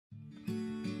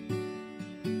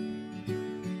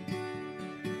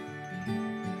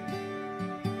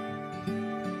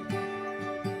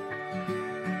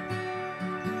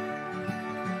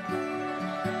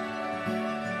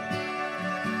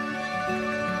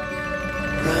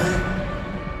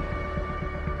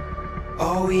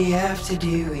All we have to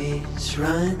do is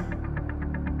run.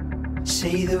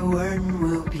 Say the word and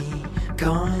we'll be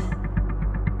gone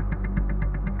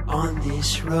on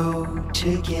this road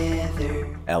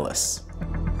together. Ellis.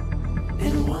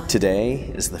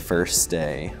 Today is the first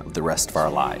day of the rest of our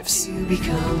lives. And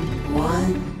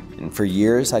for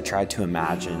years I tried to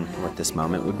imagine what this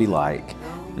moment would be like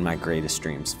when my greatest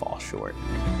dreams fall short.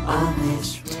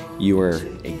 You were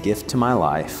a gift to my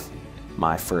life,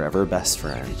 my forever best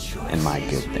friend, and my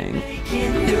good thing.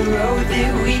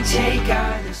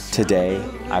 Today,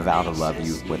 I vow to love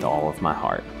you with all of my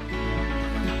heart.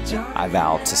 I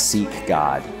vow to seek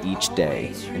God each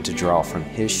day and to draw from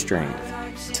His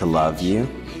strength to love you,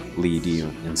 lead you,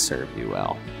 and serve you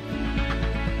well.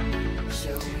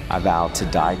 I vow to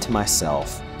die to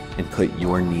myself and put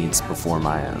your needs before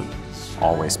my own,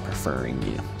 always preferring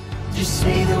you. Just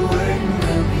say the word and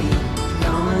we'll be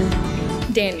gone.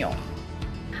 Daniel,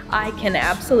 I can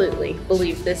absolutely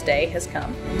believe this day has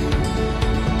come.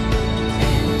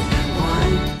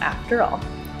 After all,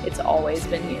 it's always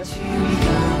been you.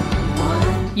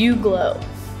 You glow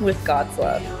with God's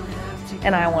love,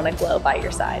 and I want to glow by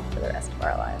your side for the rest of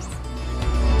our lives.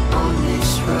 On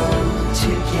this road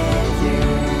together.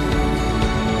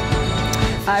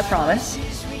 I promise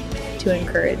to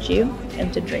encourage you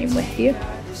and to dream with you.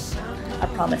 I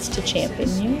promise to champion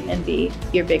you and be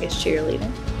your biggest cheerleader.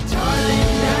 Darling,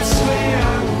 I swear I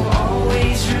will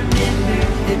always remember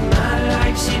that my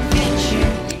life's adventure.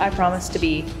 I promise to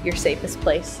be your safest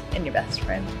place and your best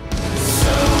friend.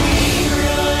 So we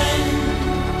run.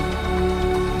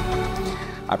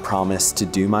 I promise to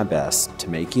do my best to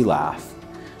make you laugh,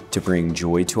 to bring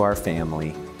joy to our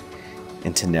family,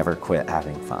 and to never quit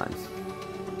having fun.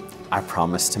 I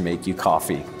promise to make you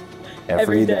coffee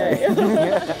every day.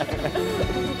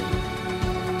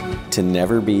 To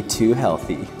never be too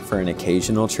healthy for an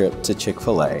occasional trip to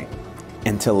Chick-fil-A,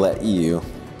 and to let you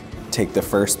take the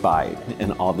first bite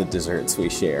in all the desserts we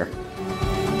share.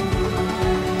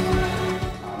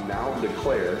 I now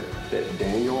declare that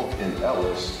Daniel and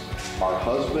Ellis are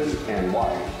husband and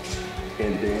wife.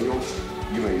 And Daniel,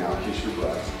 you may now kiss your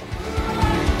bride.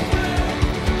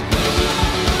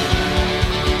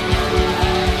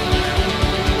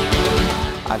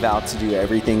 I vow to do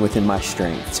everything within my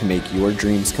strength to make your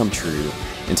dreams come true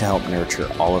and to help nurture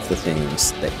all of the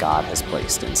things that God has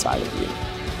placed inside of you.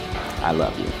 I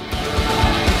love you.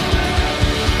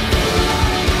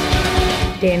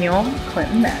 Daniel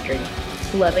Clinton Madry,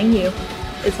 loving you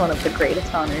is one of the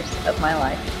greatest honors of my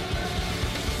life.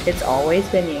 It's always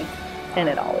been you, and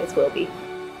it always will be.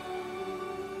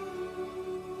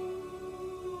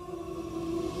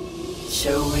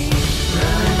 So we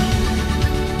run.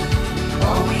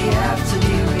 All we have to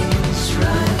do is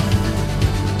run.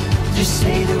 Just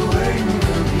say the word and